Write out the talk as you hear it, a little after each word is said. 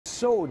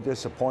so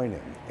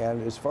disappointing.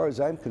 And as far as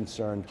I'm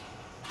concerned,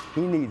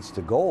 he needs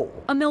to go.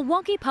 A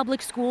Milwaukee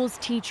public schools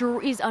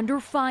teacher is under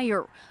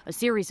fire. A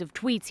series of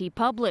tweets he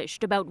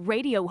published about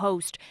radio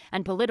host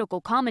and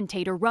political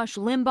commentator Rush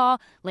Limbaugh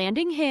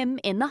landing him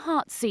in the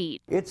hot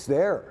seat. It's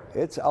there.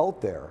 It's out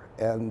there.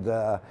 And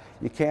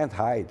you can't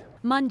hide.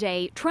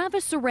 Monday,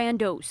 Travis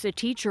Sarandos, a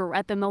teacher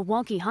at the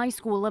Milwaukee High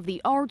School of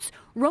the Arts,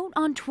 wrote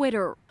on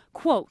Twitter,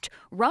 quote,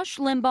 Rush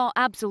Limbaugh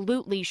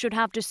absolutely should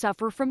have to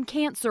suffer from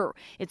cancer.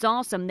 It's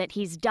awesome that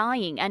he's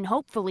dying, and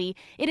hopefully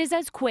it is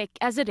as quick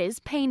as it is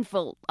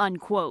painful,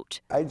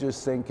 unquote. I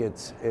just think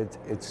it's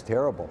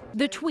terrible.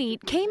 The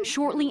tweet came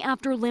shortly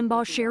after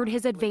Limbaugh shared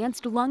his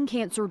advanced lung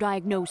cancer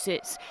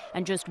diagnosis,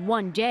 and just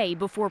one day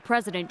before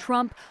President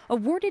Trump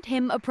awarded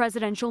him a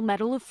Presidential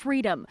Medal of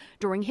Freedom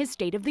during his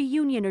State of the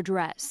Union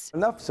address.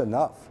 Enough's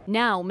enough.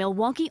 Now,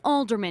 Milwaukee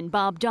alderman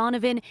Bob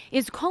Donovan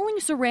is calling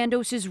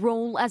Sarandos'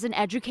 role as an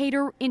educator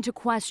into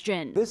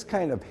question. This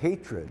kind of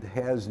hatred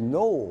has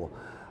no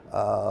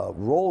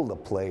role to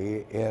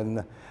play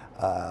in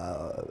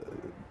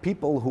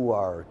people who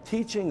are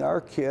teaching our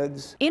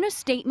kids. In a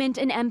statement,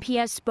 an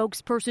MPS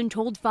spokesperson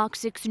told Fox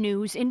 6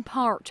 News in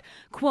part,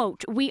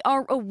 quote, we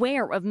are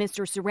aware of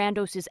Mr.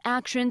 Sarandos'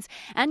 actions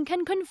and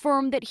can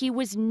confirm that he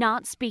was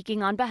not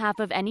speaking on behalf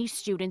of any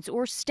students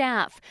or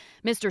staff.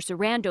 Mr.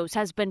 Sarandos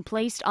has been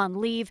placed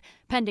on leave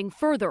pending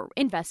further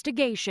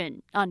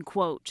investigation,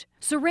 unquote.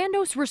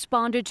 Sarandos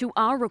responded to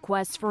our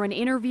request for an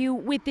interview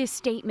with this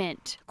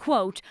statement.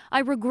 Quote, I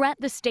regret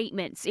the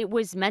statements. It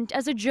was meant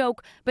as a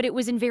joke, but it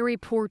was in very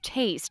poor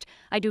taste.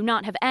 I do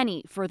not have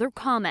any further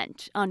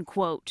comment,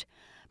 unquote.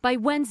 By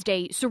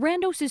Wednesday,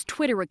 Sarandos'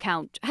 Twitter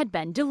account had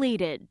been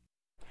deleted.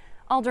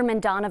 Alderman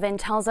Donovan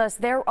tells us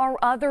there are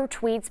other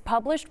tweets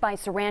published by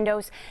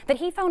Sarandos that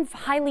he found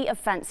highly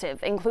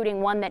offensive,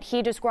 including one that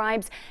he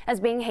describes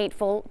as being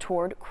hateful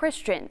toward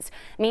Christians.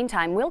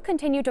 Meantime, we'll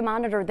continue to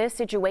monitor this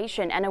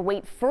situation and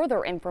await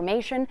further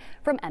information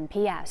from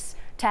MPS.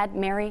 Ted,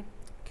 Mary.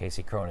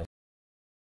 Casey Cronin.